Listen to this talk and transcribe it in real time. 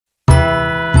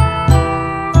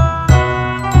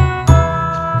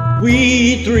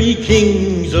We three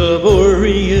kings of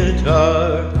Orient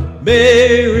are,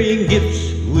 bearing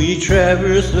gifts we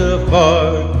traverse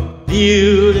afar.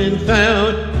 Field and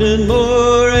fountain,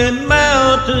 moor and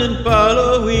mountain,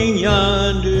 following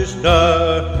yonder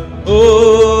star.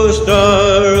 Oh,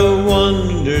 star of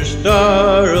wonder,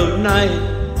 star of night,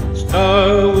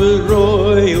 star with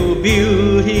royal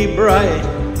beauty bright,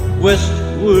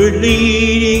 westward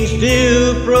leading,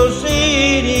 still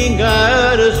proceeding,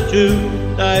 guide us to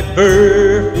thy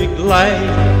perfect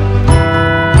light.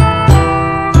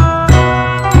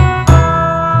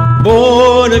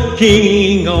 Born a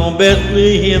king on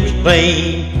Bethlehem's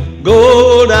plain,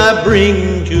 gold I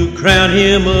bring to crown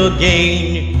him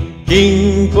again.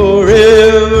 King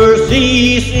forever,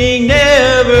 ceasing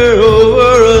never,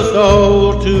 over us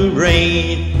all to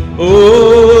reign.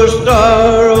 Oh,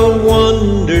 star of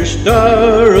wonder,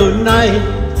 star of night,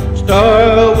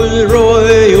 star with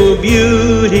royal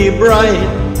beauty bright,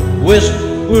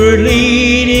 westward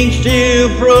leading, still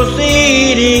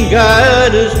proceeding,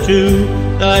 guide us to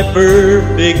thy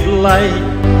perfect light.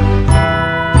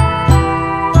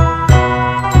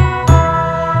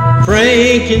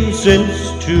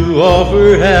 Frankincense to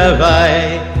offer have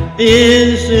I,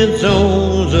 incense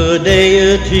on the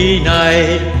deity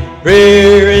night.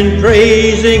 Prayer and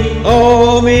praising,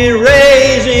 all men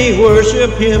raising,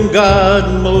 worship him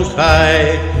God most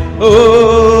high.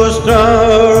 Oh,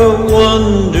 star of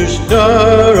wonder,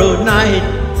 star of night,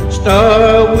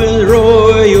 star with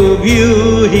royal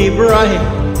beauty bright,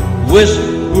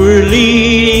 westward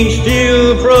leading,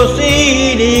 still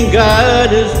proceeding,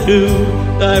 guide us to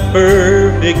thy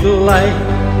perfect light.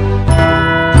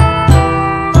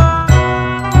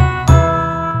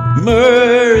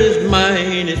 Myrrh is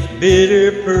mine, its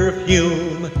bitter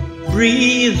perfume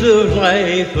breathes of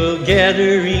life, of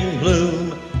gathering bloom.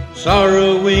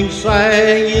 Sorrowing,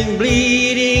 sighing,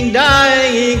 bleeding,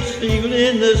 dying, sealed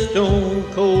in the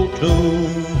stone-cold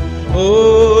tomb.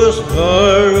 Oh,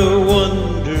 star of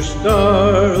wonder,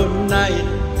 star of night,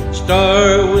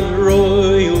 star with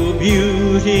royal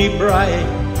beauty bright,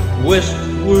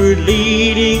 westward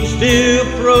leading, still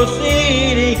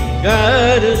proceeding,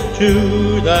 guide us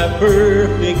to thy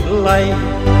perfect light.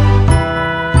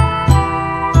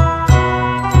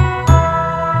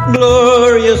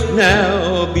 Glorious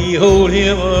now, behold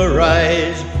him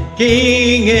arise,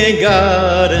 King and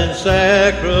God and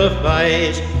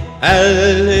sacrifice.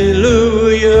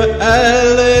 Alleluia,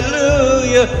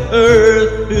 alleluia,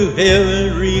 earth to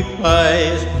heaven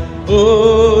replies.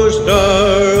 Oh,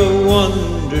 star of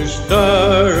wonder,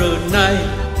 star of night,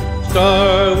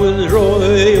 star with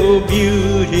royal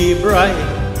beauty bright,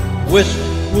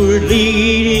 westward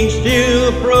leading,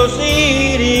 still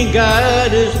proceeding,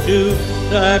 guide us to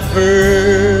thy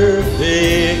perfect